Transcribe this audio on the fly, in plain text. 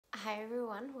Hi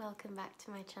everyone, welcome back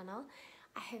to my channel.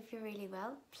 I hope you're really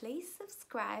well. Please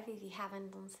subscribe if you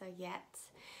haven't done so yet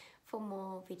for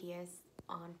more videos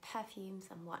on perfumes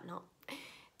and whatnot.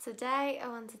 Today I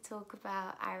want to talk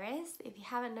about iris. If you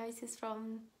haven't noticed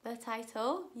from the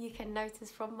title, you can notice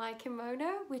from my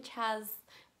kimono, which has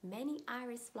many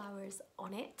iris flowers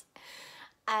on it.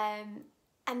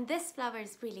 And this flower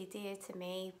is really dear to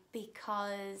me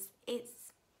because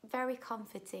it's very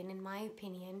comforting in my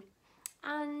opinion,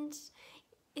 and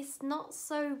it's not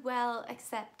so well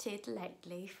accepted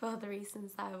lately for the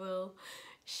reasons I will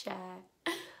share.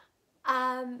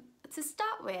 To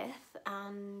start with,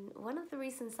 one of the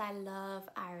reasons I love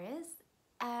Iris,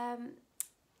 I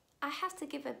have to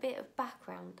give a bit of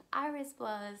background. Iris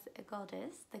was a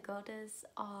goddess, the goddess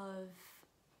of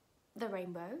the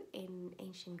rainbow in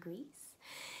ancient Greece,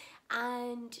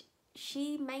 and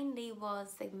she mainly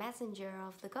was the messenger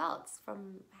of the gods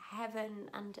from heaven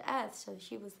and earth. So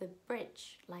she was the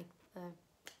bridge, like the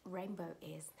rainbow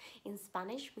is. In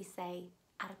Spanish we say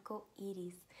arco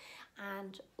iris.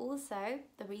 And also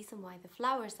the reason why the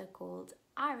flowers are called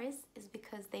iris is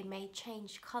because they may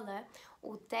change color,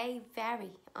 or they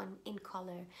vary in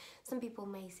color. Some people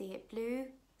may see it blue,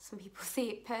 some people see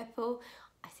it purple.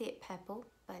 I see it purple,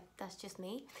 but that's just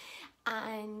me.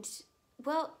 And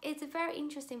well, it's a very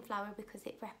interesting flower because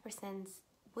it represents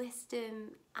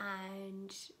wisdom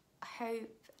and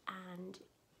hope, and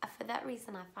for that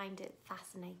reason I find it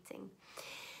fascinating.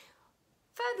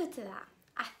 Further to that,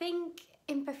 I think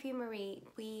in perfumery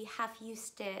we have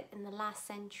used it in the last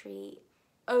century,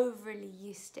 overly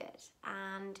used it,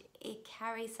 and it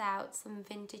carries out some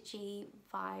vintagey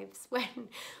vibes when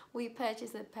we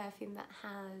purchase a perfume that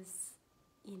has,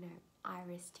 you know,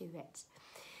 iris to it.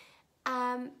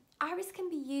 Iris can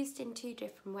be used in two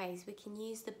different ways. We can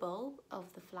use the bulb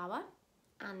of the flower,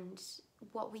 and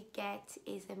what we get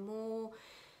is a more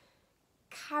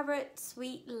carrot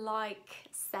sweet like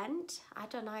scent. I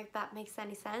don't know if that makes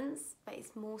any sense, but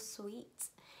it's more sweet.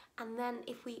 And then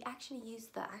if we actually use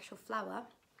the actual flower,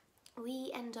 we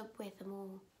end up with a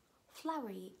more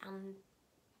flowery and,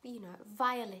 you know,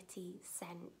 violet-y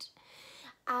scent.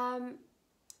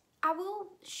 I will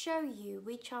show you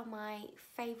which are my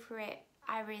favorite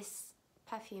iris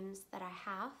perfumes that I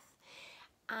have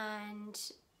and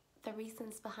the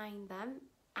reasons behind them,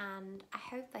 and I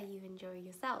hope that you enjoy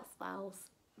yourselves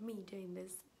whilst me doing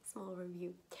this small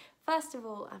review. First of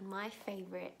all, and my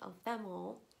favorite of them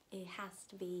all, it has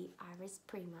to be Iris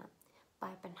Prima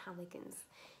by Penhaligon's.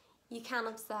 You can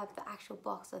observe the actual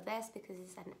box of this because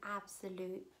it's an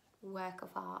absolute work of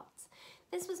art.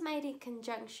 This was made in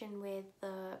conjunction with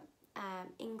the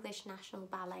English National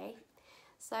Ballet.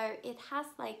 So it has,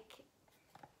 like,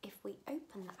 if we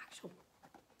open the actual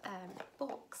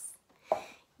box,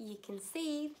 you can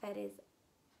see that it's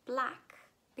black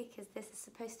because this is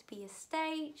supposed to be a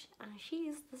stage and she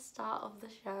is the star of the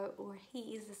show, or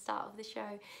he is the star of the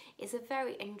show. It's a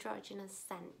very androgynous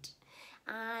scent,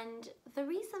 and the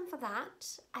reason for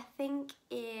that, I think,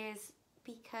 is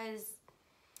because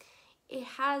it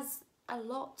has a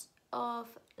lot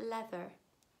of leather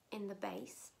in the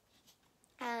base,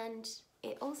 and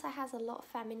it also has a lot of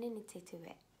femininity to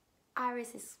it.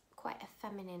 Iris is quite a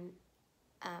feminine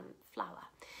flower.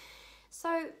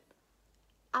 So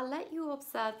I'll let you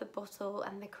observe the bottle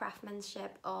and the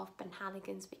craftsmanship of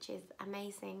Penhaligon's, which is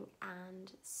amazing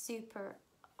and super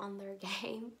on their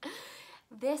game.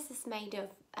 This is made of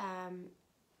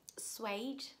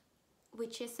suede,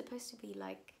 which is supposed to be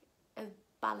like a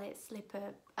ballet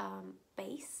slipper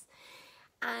base.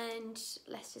 And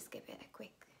let's just give it a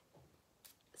quick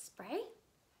spray.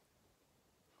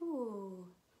 Ooh,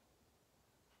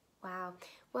 wow.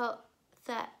 Well,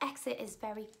 the exit is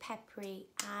very peppery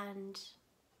and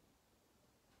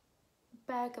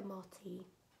bergamoty.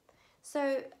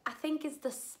 So I think it's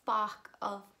the spark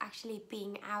of actually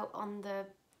being out on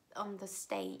the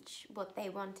stage, what they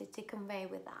wanted to convey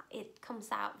with that. It comes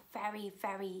out very,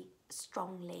 very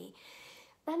strongly.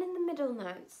 Then in the middle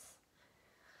notes,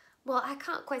 well, I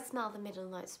can't quite smell the middle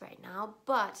notes right now,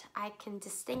 but I can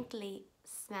distinctly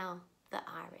smell the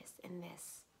iris in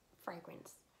this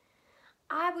fragrance.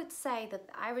 I would say that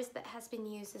the iris that has been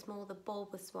used is more the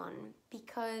bulbous one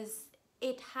because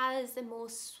it has a more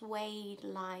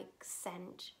suede-like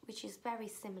scent, which is very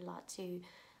similar to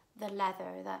the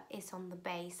leather that is on the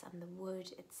base and the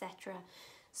wood, etc.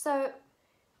 So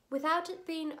without it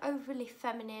being overly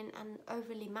feminine and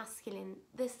overly masculine,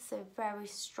 this is a very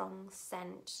strong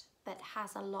scent that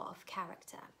has a lot of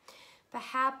character.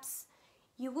 Perhaps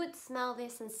you would smell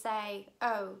this and say,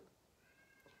 oh,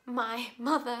 my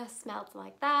mother smelled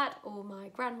like that or my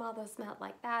grandmother smelled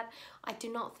like that. I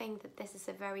do not think that this is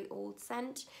a very old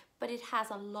scent, but it has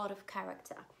a lot of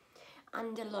character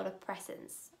and a lot of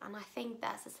presence, and I think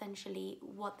that's essentially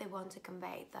what they want to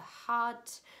convey, the hard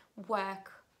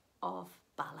work of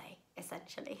ballet,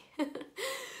 essentially.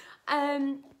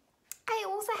 I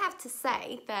also have to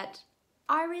say that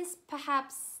Iris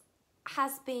perhaps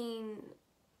has been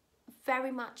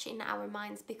very much in our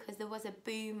minds because there was a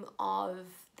boom of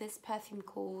this perfume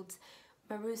called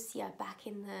Marussia back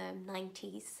in the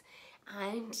 90s,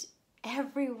 and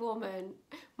every woman,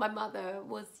 my mother,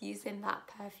 was using that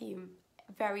perfume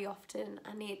very often,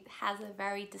 and it has a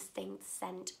very distinct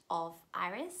scent of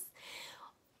Iris.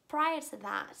 Prior to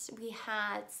that, we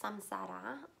had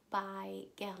Samsara by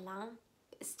Guerlain,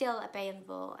 still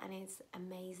available, and it's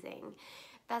amazing.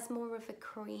 That's more of a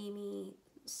creamy,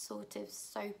 sort of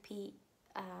soapy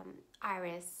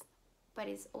Iris, but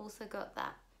it's also got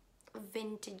that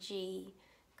vintagey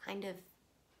kind of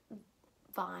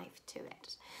vibe to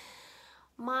it.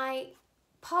 My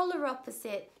polar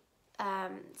opposite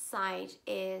side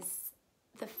is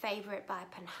the favorite by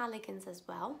Penhaligon's as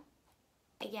well.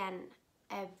 Again,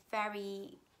 a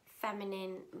very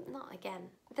feminine,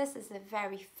 this is a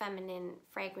very feminine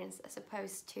fragrance as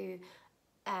opposed to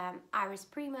Iris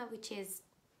Prima, which is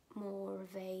more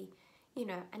of a, you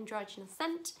know, androgynous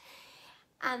scent.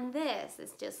 And this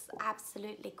is just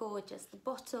absolutely gorgeous. The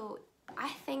bottle, I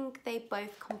think they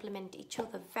both complement each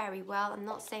other very well. I'm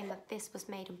not saying that this was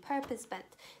made on purpose, but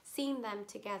seeing them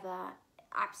together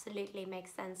absolutely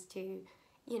makes sense to,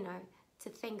 you know, to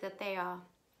think that they are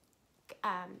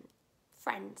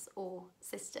friends or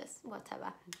sisters,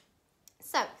 whatever.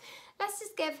 So let's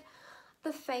just give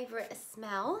the favorite a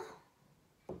smell.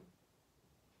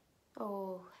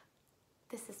 Oh,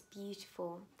 this is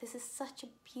beautiful. This is such a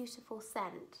beautiful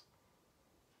scent.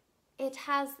 It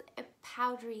has a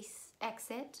powdery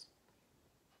exit,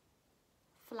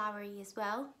 flowery as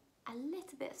well, a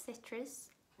little bit of citrus,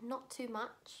 not too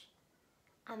much,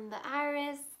 and the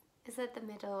iris is at the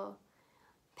middle,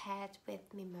 paired with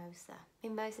mimosa.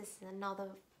 Mimosa is another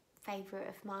favorite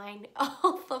of mine.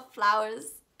 Oh, the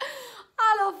flowers.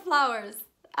 I love flowers.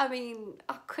 I mean,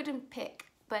 I couldn't pick,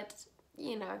 but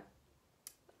you know,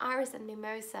 iris and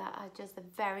mimosa are just a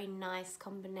very nice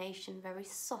combination, very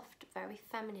soft, very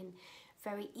feminine,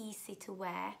 very easy to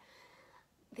wear.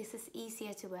 This is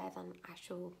easier to wear than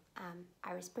actual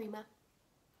Iris Prima.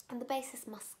 And the base is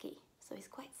musky, so it's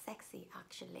quite sexy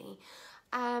actually.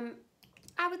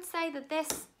 I would say that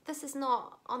this is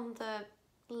not on the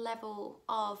level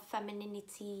of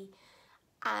femininity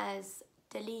as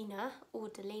Delina or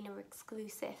Delina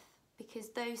Exclusive, because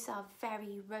those are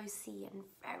very rosy and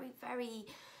very, very,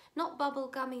 not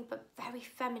bubblegummy, but very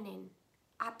feminine,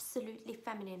 absolutely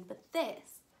feminine. But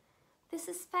this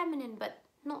is feminine, but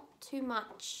not too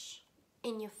much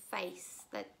in your face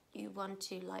that you want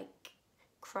to like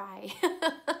cry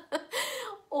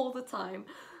all the time.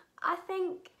 I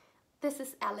think this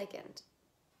is elegant.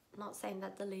 I'm not saying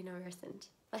that Delina isn't.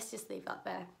 Let's just leave that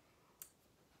there.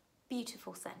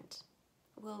 Beautiful scent.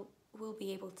 We'll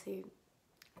be able to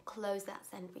close that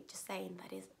scent with just saying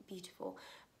that is beautiful.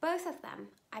 Both of them,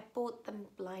 I bought them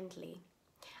blindly,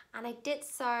 and I did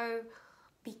so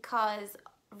because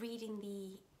reading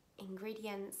the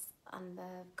ingredients and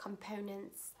the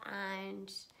components,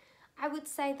 and I would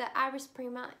say that Iris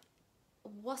Prima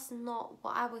was not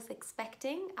what I was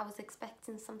expecting. I was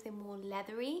expecting something more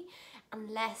leathery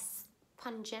and less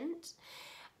pungent,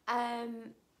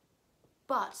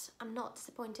 but I'm not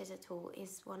disappointed at all.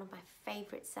 It's one of my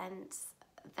favorite scents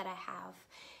that I have,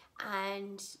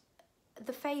 and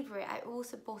the favorite, I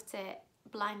also bought it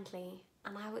blindly,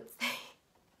 and I would say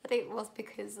that it was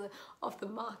because of the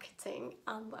marketing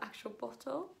and the actual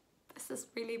bottle. This is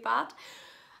really bad.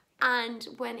 And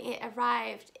when it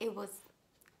arrived, it was,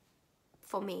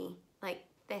 for me, like,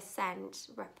 this scent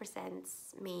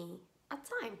represents me at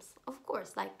times, of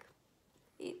course. Like,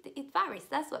 it varies.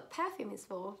 That's what perfume is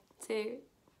for, to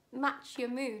match your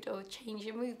mood or change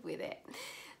your mood with it.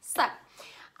 So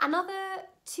another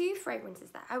two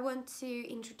fragrances that I want to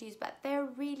introduce, but they're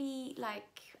really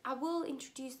like, I will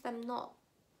introduce them not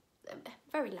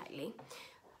very lightly.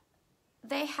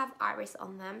 They have iris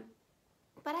on them,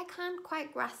 but I can't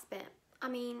quite grasp it. I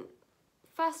mean,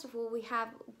 first of all, we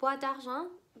have Bois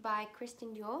d'Argent by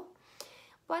Christian Dior.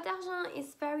 Bois d'Argent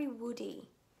is very woody.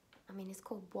 I mean, it's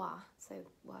called bois, so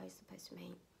bois is supposed to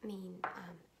mean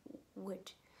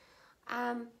wood.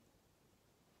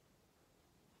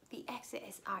 The exit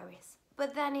is iris,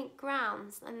 but then it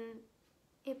grounds and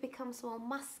it becomes more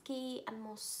musky and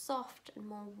more soft and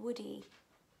more woody,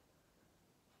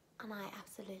 and I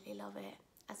absolutely love it.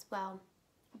 as well.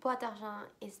 Bois d'Argent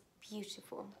is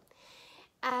beautiful.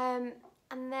 And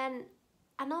then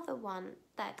another one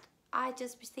that I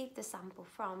just received the sample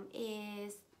from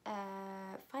is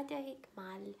Frédéric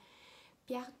Malle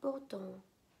Pierre Bourdon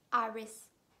Iris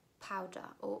Powder,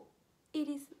 or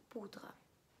Iris Poudre.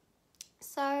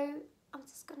 So I'm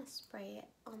just gonna spray it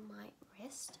on my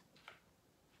wrist.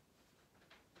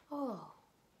 Oh,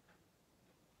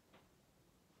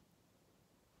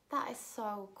 that is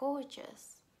so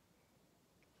gorgeous.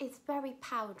 It's very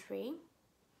powdery,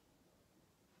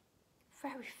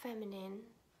 very feminine,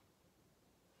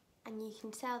 and you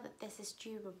can tell that this is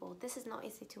durable. This is not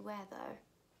easy to wear though.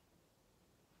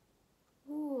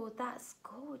 Ooh, that's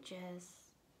gorgeous.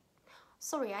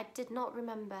 Sorry, I did not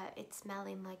remember it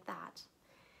smelling like that.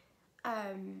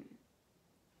 I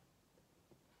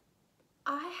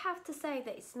have to say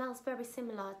that it smells very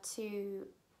similar to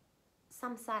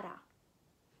Samsara,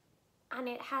 and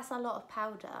it has a lot of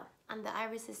powder, and the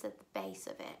iris is at the base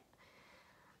of it.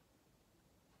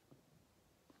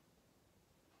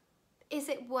 Is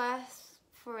it worth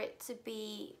for it to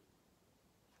be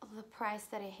the price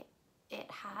that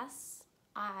it has?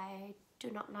 I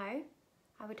do not know.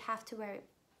 I would have to wear it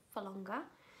for longer.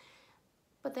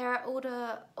 But there are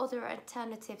other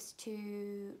alternatives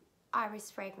to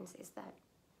iris fragrances that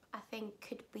I think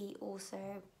could be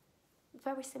also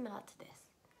very similar to this.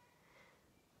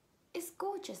 It's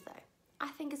gorgeous though. I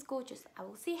think it's gorgeous. I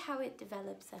will see how it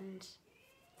develops and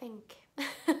think.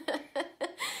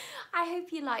 I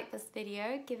hope you liked this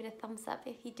video. Give it a thumbs up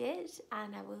if you did,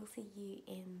 and I will see you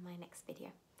in my next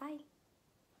video. Bye.